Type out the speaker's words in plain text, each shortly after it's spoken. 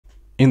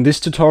In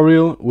this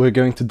tutorial, we're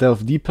going to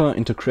delve deeper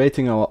into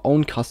creating our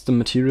own custom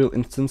material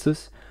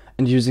instances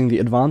and using the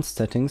advanced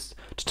settings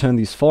to turn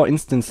these 4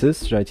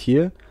 instances right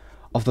here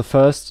of the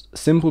first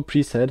simple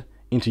preset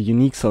into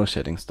unique cel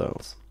shading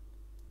styles.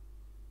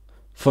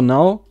 For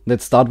now,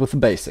 let's start with the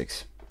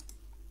basics.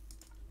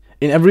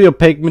 In every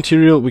opaque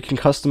material, we can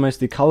customize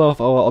the color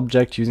of our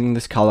object using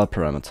this color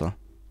parameter.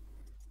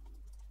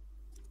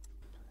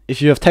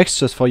 If you have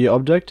textures for your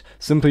object,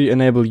 simply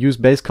enable use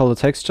base color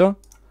texture,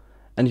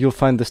 and you'll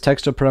find this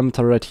texture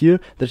parameter right here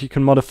that you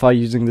can modify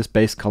using this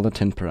base color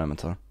tint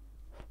parameter.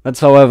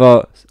 Let's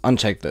however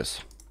uncheck this.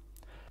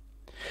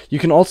 You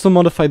can also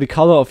modify the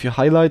color of your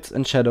highlights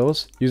and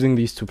shadows using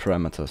these 2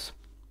 parameters.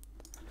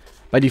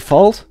 By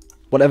default,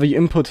 whatever you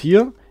input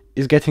here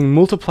is getting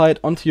multiplied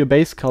onto your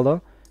base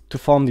color to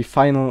form the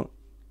final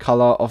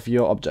color of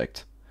your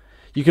object.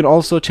 You can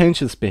also change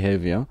this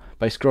behavior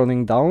by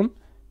scrolling down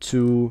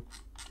to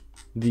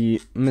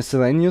the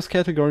miscellaneous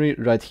category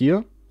right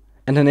here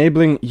and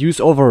enabling use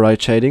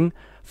override shading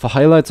for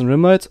highlights and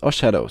rim lights or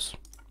shadows.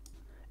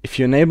 If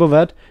you enable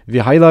that, the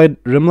highlight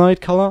rim light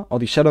color or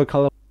the shadow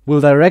color will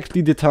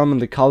directly determine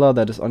the color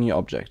that is on your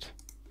object.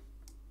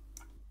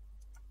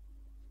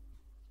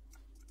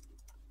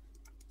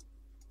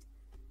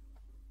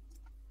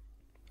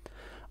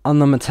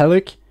 Under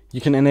metallic,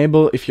 you can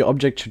enable if your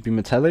object should be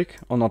metallic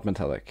or not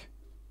metallic.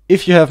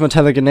 If you have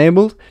metallic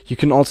enabled, you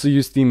can also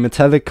use the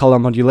metallic color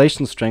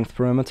modulation strength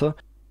parameter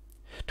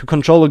to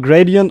control a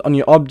gradient on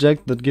your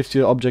object that gives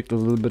your object a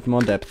little bit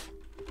more depth.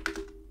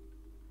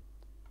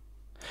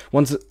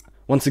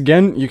 Once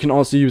again, you can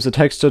also use a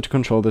texture to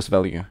control this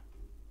value.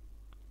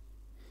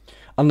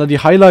 Under the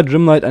highlight,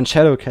 rim light and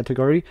shadow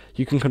category,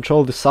 you can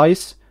control the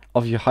size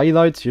of your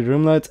highlights, your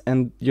rim lights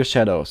and your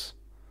shadows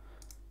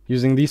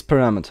using these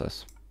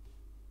parameters.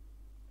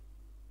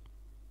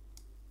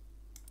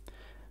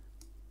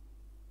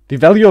 The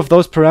value of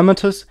those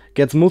parameters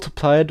gets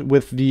multiplied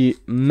with the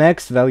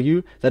max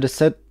value that is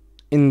set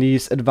in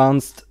these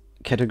advanced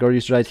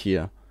categories right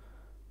here.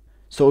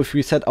 So if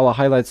we set our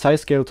highlight size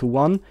scale to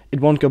 1,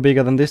 it won't go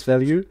bigger than this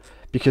value,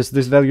 because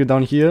this value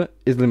down here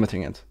is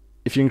limiting it.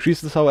 If you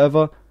increase this,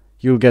 however,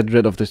 you'll get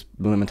rid of this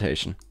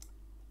limitation.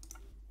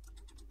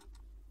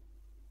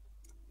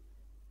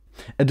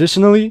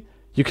 Additionally,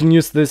 you can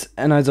use this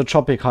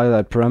anisotropic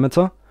highlight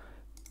parameter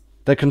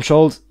that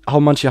controls how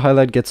much your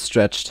highlight gets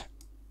stretched.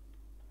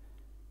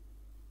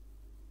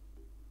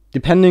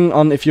 Depending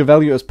on if your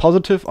value is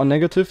positive or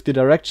negative, the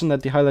direction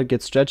that the highlight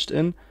gets stretched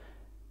in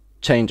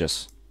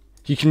changes.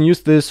 You can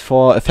use this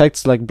for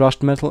effects like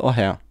brushed metal or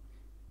hair.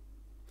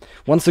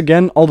 Once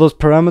again, all those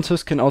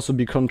parameters can also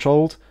be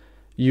controlled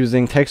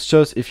using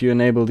textures if you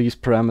enable these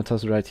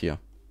parameters right here.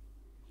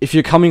 If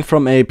you're coming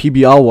from a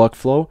PBR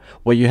workflow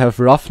where you have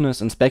roughness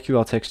and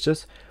specular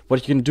textures, what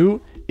you can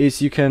do is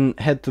you can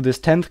head to this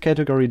 10th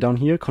category down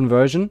here,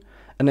 conversion,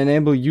 and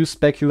enable use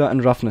specular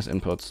and roughness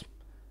inputs.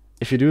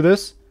 If you do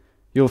this,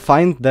 you'll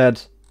find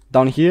that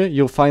down here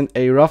you'll find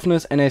a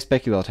roughness and a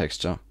specular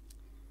texture.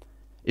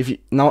 If you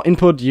now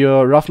input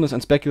your roughness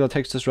and specular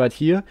textures right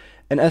here,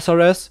 and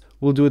SRS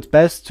will do its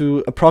best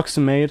to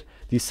approximate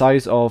the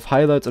size of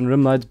highlights and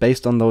rim lights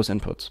based on those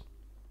inputs.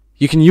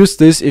 You can use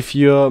this if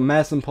you're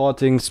mass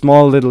importing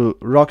small little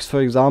rocks,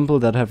 for example,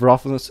 that have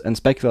roughness and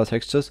specular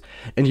textures,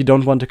 and you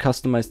don't want to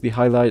customize the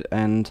highlight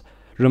and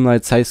rim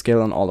light size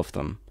scale on all of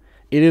them.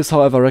 It is,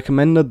 however,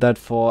 recommended that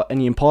for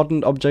any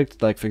important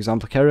objects, like for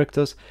example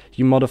characters,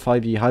 you modify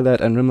the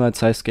highlight and rim light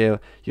size scale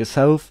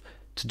yourself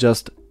to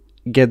just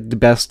get the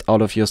best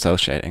out of your cel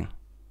shading.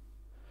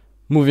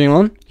 Moving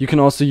on, you can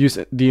also use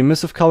the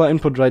emissive color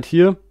input right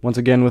here, once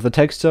again with a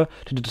texture,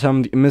 to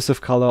determine the emissive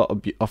color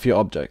of your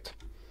object.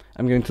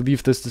 I'm going to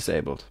leave this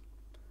disabled.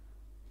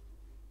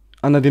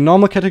 Under the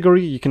normal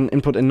category, you can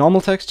input a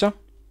normal texture.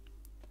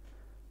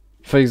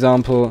 For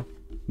example,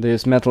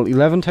 this metal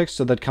 11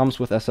 texture that comes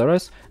with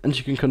SRS, and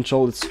you can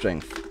control its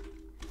strength.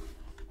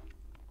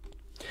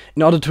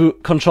 In order to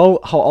control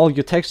how all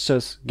your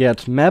textures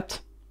get mapped,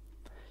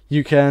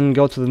 you can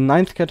go to the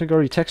 9th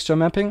category, texture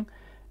mapping,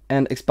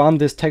 and expand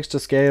this texture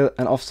scale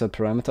and offset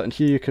parameter. And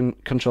here you can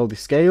control the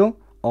scale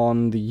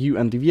on the U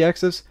and the V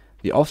axis,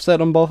 the offset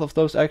on both of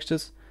those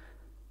axes,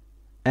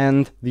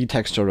 and the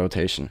texture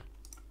rotation.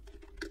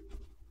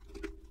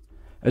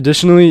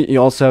 Additionally,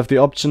 you also have the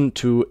option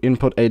to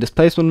input a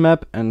displacement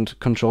map and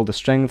control the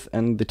strength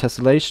and the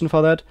tessellation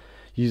for that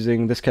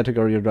using this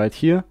category right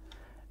here.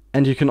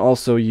 And you can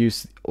also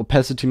use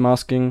opacity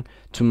masking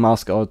to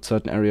mask out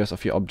certain areas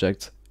of your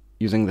object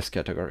using this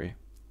category.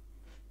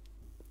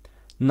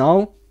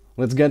 Now,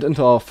 let's get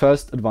into our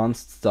first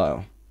advanced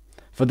style.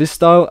 For this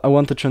style, I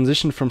want the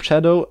transition from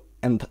shadow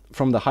and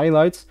from the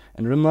highlights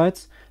and rim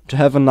lights to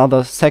have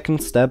another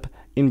second step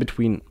in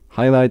between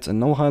highlights and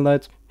no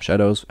highlights,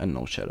 shadows and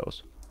no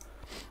shadows.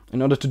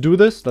 In order to do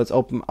this, let's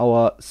open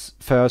our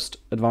first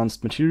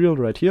advanced material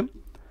right here.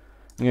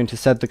 I'm going to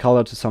set the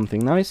color to something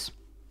nice.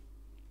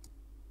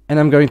 And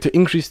I'm going to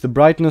increase the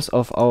brightness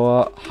of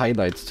our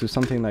highlights to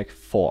something like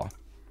 4.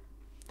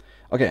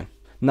 Okay,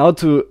 now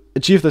to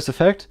achieve this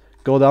effect,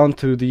 go down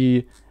to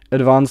the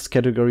advanced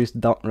categories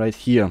down right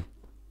here.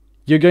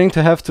 You're going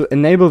to have to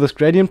enable this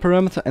gradient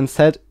parameter and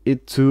set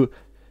it to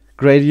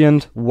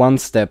gradient 1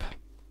 step.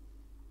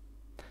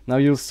 Now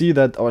you'll see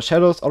that our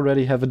shadows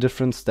already have a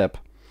different step.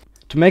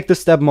 To make this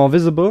step more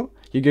visible,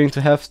 you're going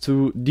to have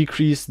to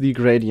decrease the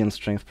gradient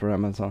strength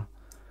parameter.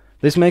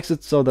 This makes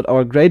it so that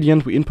our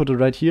gradient we inputted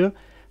right here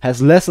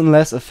has less and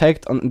less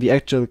effect on the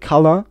actual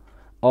color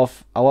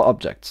of our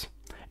objects.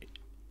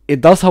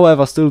 It does,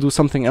 however, still do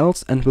something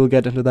else, and we'll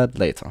get into that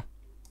later.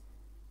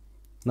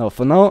 Now,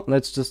 for now,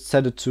 let's just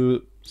set it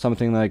to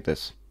something like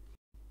this.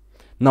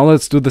 Now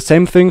let's do the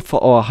same thing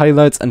for our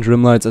highlights and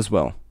rim lights as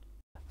well.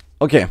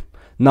 Okay,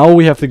 now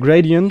we have the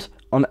gradient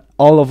on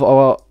all of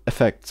our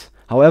effects.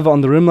 However,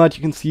 on the rim light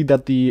you can see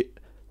that the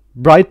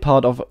bright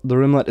part of the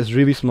rim light is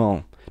really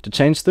small. To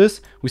change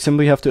this, we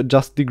simply have to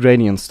adjust the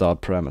gradient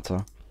start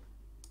parameter.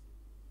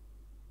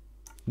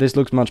 This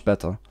looks much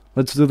better.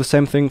 Let's do the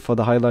same thing for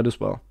the highlight as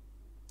well.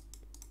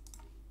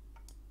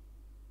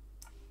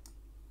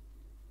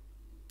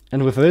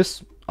 And with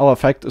this, our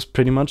effect is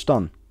pretty much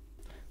done.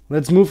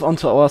 Let's move on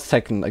to our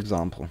second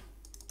example.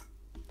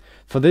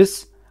 For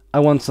this, I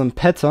want some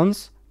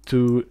patterns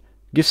to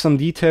give some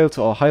detail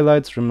to our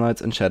highlights, rim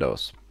lights and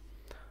shadows.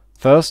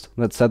 First,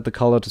 let's set the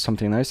color to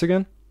something nice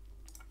again.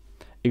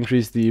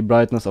 Increase the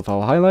brightness of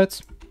our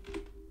highlights.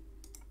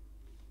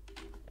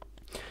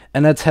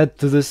 And let's head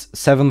to this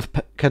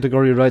 7th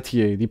category right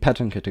here, the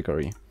pattern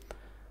category.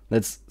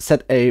 Let's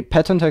set a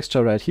pattern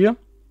texture right here.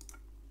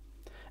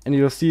 And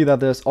you'll see that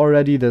there's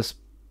already this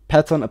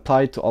pattern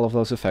applied to all of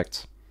those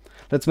effects.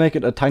 Let's make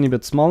it a tiny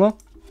bit smaller.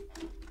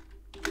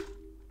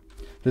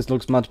 This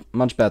looks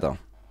much better.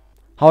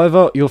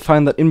 However, you'll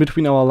find that in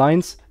between our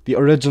lines, the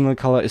original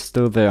color is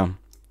still there.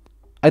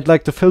 I'd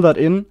like to fill that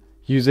in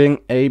using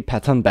a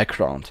pattern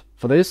background.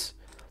 For this,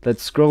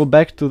 let's scroll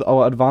back to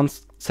our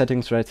advanced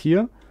settings right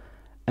here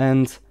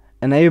and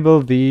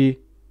enable the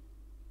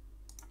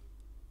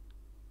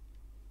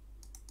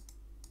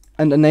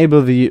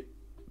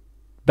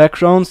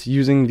backgrounds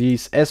using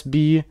these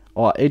SB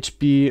or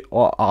HB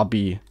or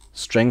RB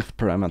strength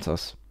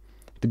parameters.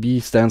 The B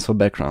stands for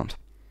background.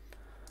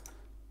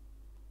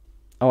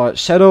 Our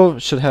shadow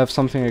should have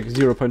something like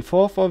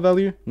 0.4 for a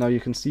value. Now you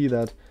can see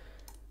that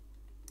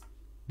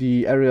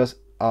the areas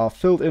are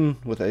filled in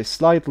with a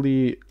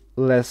slightly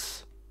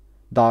less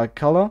dark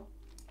color.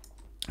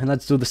 And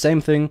let's do the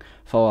same thing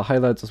for our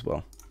highlights as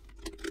well.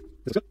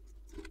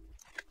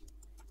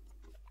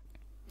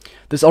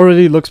 This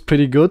already looks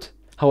pretty good.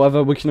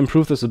 However, we can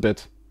improve this a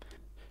bit.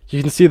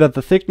 You can see that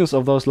the thickness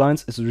of those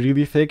lines is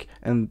really thick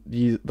and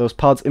those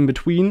parts in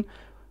between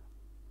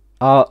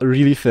are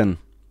really thin.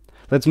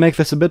 Let's make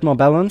this a bit more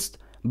balanced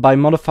by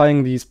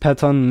modifying these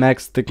pattern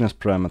max thickness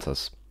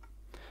parameters.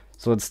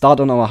 So let's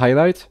start on our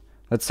highlight.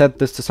 Let's set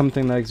this to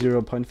something like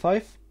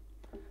 0.5.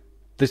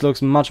 This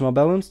looks much more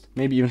balanced,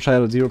 maybe even try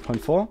it at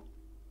 0.4.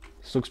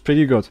 This looks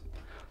pretty good.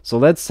 So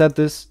let's set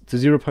this to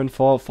 0.4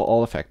 for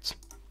all effects.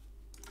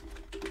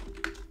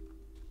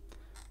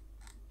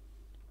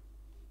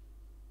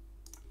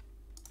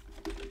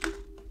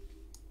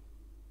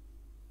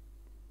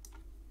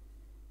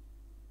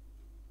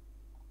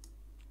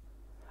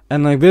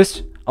 And like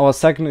this, our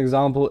second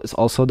example is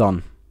also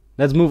done.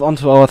 Let's move on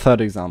to our third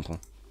example.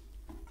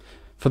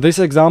 For this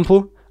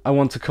example, I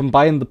want to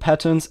combine the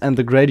patterns and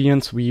the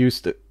gradients we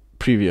used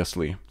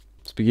previously.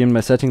 Let's begin by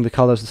setting the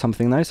colors to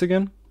something nice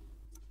again.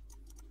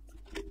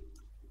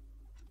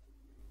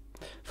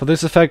 For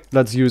this effect,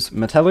 let's use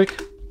metallic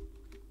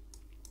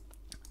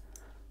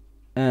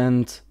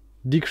and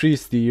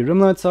decrease the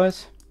rim light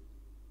size,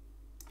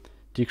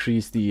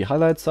 decrease the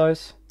highlight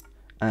size,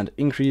 and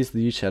increase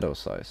the shadow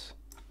size.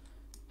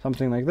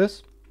 Something like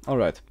this.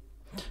 Alright.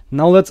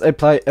 Now let's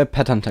apply a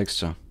pattern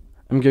texture.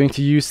 I'm going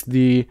to use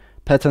the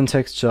pattern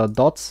texture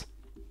dots.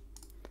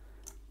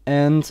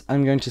 And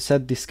I'm going to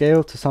set the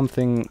scale to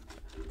something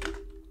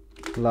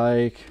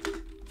like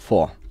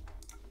 4.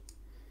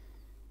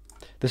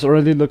 This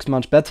already looks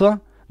much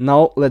better.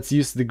 Now let's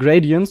use the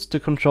gradients to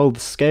control the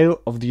scale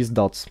of these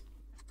dots.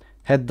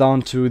 Head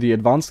down to the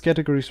advanced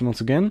categories once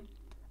again.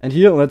 And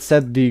here let's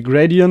set the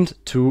gradient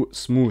to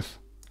smooth.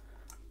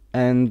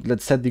 And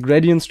let's set the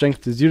gradient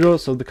strength to 0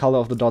 so the color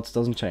of the dots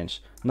doesn't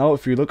change. Now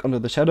if you look under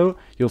the shadow,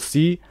 you'll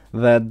see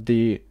that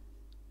the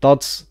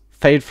dots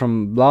fade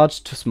from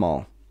large to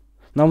small.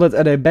 Now let's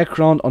add a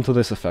background onto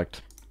this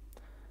effect.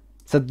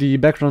 Set the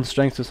background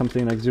strength to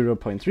something like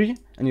 0.3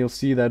 and you'll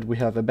see that we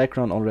have a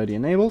background already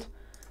enabled.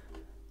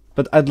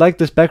 But I'd like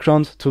this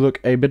background to look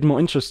a bit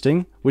more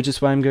interesting, which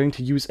is why I'm going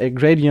to use a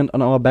gradient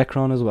on our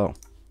background as well.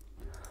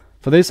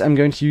 For this I'm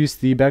going to use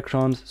the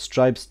background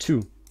stripes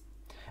 2.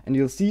 And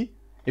you'll see,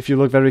 if you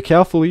look very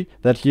carefully,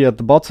 that here at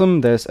the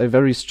bottom there's a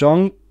very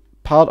strong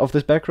part of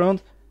this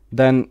background,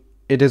 then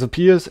it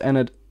disappears and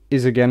it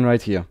is again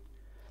right here.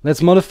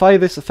 Let's modify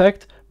this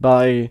effect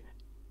by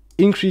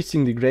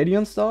increasing the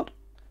gradient start,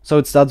 so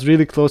it starts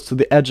really close to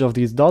the edge of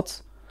these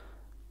dots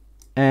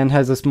and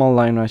has a small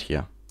line right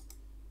here.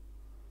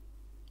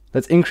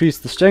 Let's increase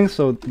the strength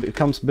so it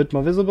becomes a bit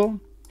more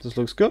visible. This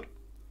looks good.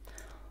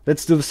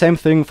 Let's do the same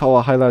thing for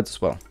our highlights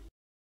as well.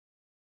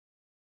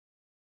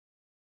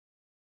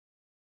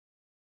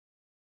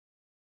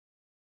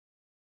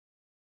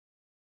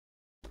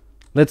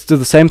 Let's do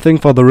the same thing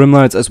for the rim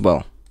lights as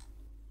well.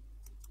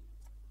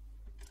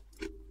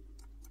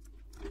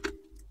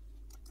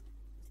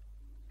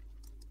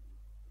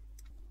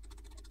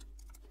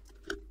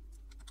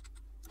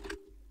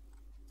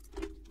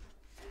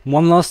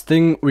 One last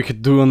thing we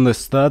could do on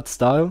this third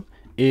style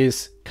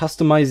is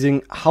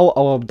customizing how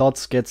our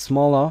dots get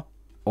smaller,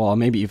 or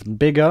maybe even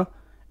bigger,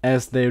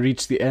 as they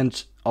reach the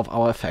edge of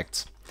our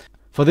effects.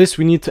 For this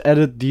we need to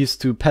edit these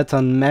two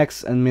pattern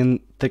max and min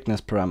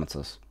thickness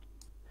parameters.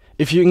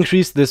 If you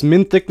increase this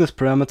min thickness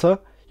parameter,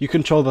 you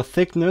control the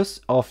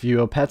thickness of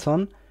your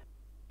pattern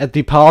at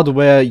the part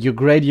where your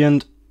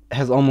gradient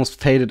has almost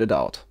faded it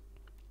out.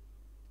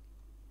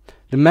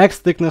 The max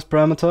thickness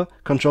parameter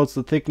controls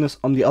the thickness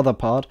on the other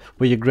part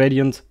where your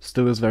gradient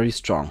still is very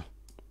strong.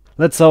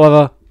 Let's,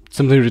 however,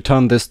 simply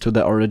return this to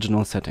the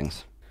original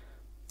settings.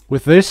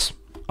 With this,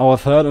 our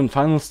third and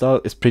final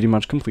style is pretty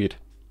much complete.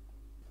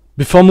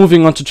 Before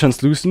moving on to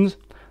translucent,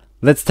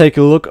 let's take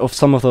a look of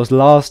some of those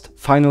last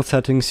final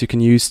settings you can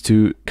use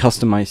to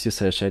customize your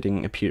cel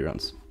shading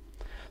appearance.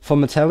 For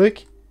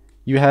metallic,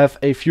 you have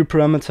a few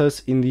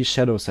parameters in the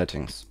shadow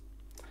settings.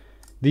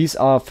 These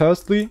are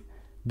firstly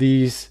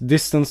these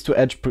distance to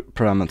edge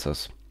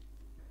parameters.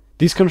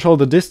 These control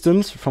the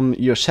distance from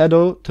your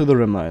shadow to the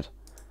rim light.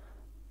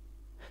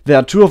 There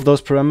are two of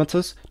those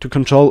parameters to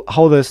control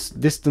how this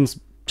distance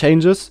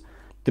changes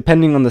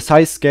depending on the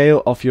size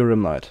scale of your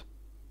rim light.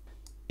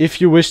 If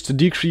you wish to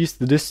decrease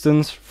the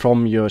distance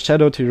from your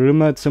shadow to your rim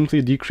light,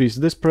 simply decrease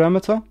this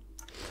parameter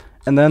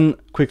and then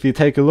quickly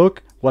take a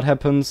look what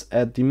happens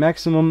at the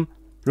maximum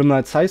rim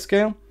light size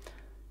scale.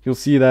 You'll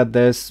see that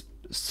there's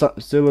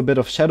still a bit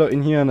of shadow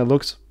in here and it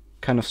looks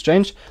kind of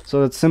strange, so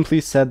let's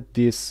simply set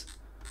this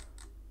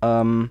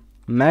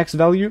max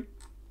value,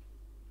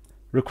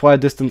 required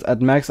distance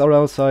at max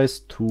RL size,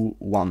 to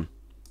 1.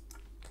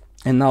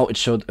 And now it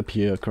should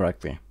appear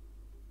correctly.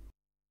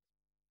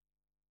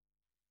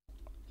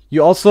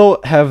 You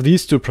also have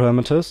these two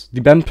parameters,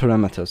 the bend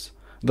parameters.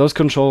 Those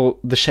control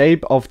the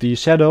shape of the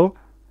shadow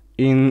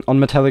on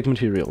metallic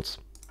materials.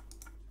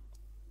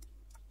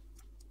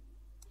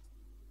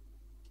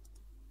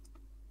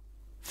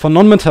 For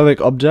non-metallic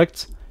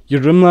objects, your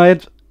rim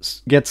light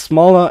gets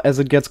smaller as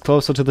it gets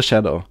closer to the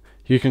shadow.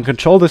 You can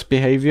control this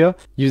behavior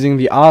using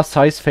the R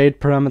size fade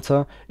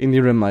parameter in the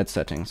rim light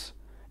settings.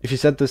 If you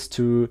set this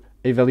to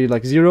a value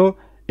like 0,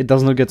 it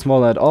does not get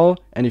smaller at all,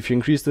 and if you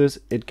increase this,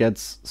 it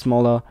gets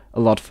smaller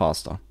a lot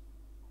faster.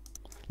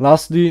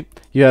 Lastly,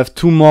 you have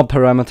two more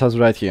parameters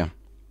right here.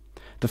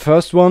 The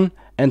first one,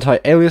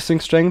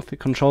 anti-aliasing strength,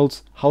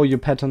 controls how your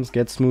patterns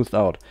get smoothed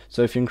out.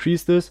 So if you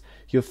increase this,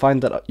 you'll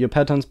find that your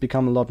patterns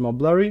become a lot more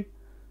blurry.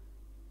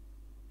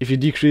 If you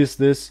decrease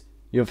this,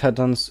 your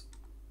patterns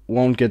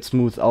won't get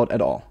smoothed out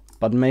at all,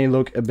 but may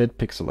look a bit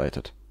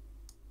pixelated.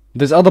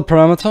 This other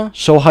parameter,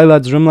 show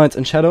highlights, rim lights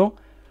and shadow,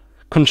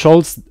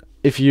 controls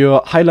if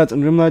your highlights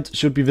and rim lights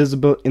should be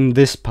visible in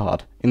this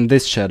part, in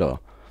this shadow.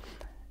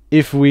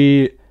 If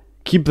we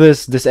keep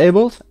this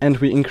disabled and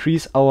we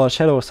increase our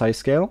shadow size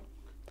scale,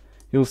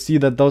 you'll see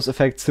that those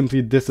effects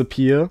simply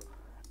disappear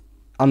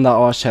under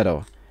our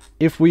shadow.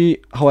 If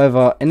we,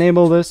 however,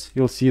 enable this,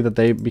 you'll see that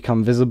they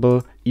become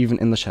visible even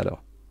in the shadow.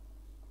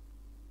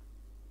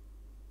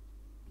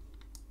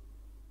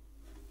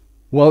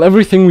 While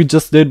everything we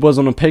just did was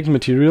on opaque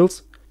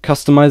materials,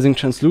 customizing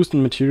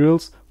translucent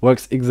materials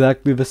works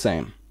exactly the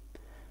same.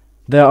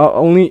 There are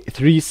only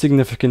 3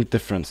 significant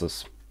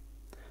differences.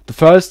 The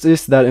first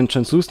is that in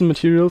translucent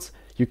materials,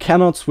 you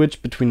cannot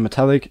switch between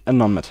metallic and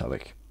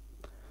non-metallic.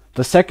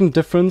 The second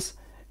difference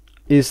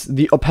is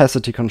the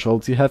opacity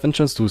controls you have in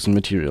translucent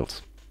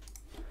materials.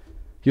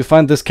 You'll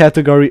find this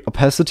category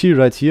opacity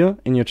right here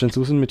in your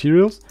translucent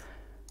materials,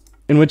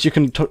 in which you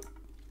can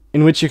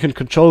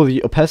control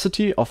the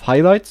opacity of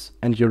highlights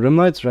and your rim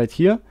lights right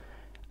here,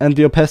 and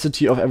the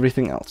opacity of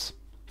everything else.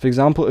 For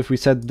example, if we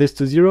set this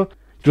to 0,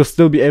 you'll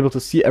still be able to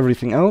see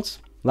everything else.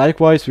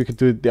 Likewise, we could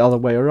do it the other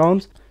way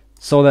around,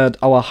 so that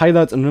our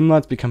highlights and rim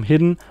lights become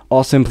hidden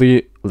or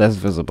simply less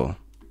visible.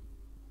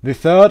 The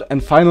third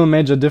and final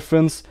major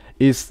difference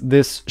is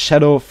this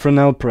shadow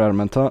Fresnel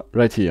parameter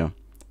right here,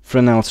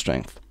 Fresnel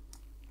strength.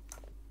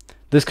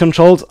 This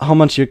controls how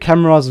much your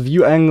camera's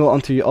view angle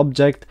onto your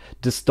object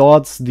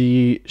distorts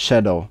the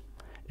shadow.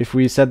 If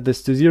we set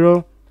this to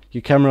 0,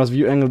 your camera's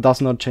view angle does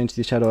not change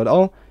the shadow at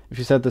all. If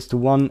you set this to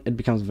 1, it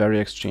becomes very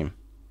extreme.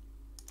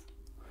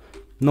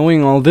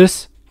 Knowing all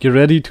this, you're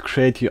ready to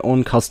create your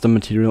own custom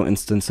material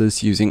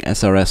instances using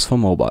SRS for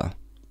mobile.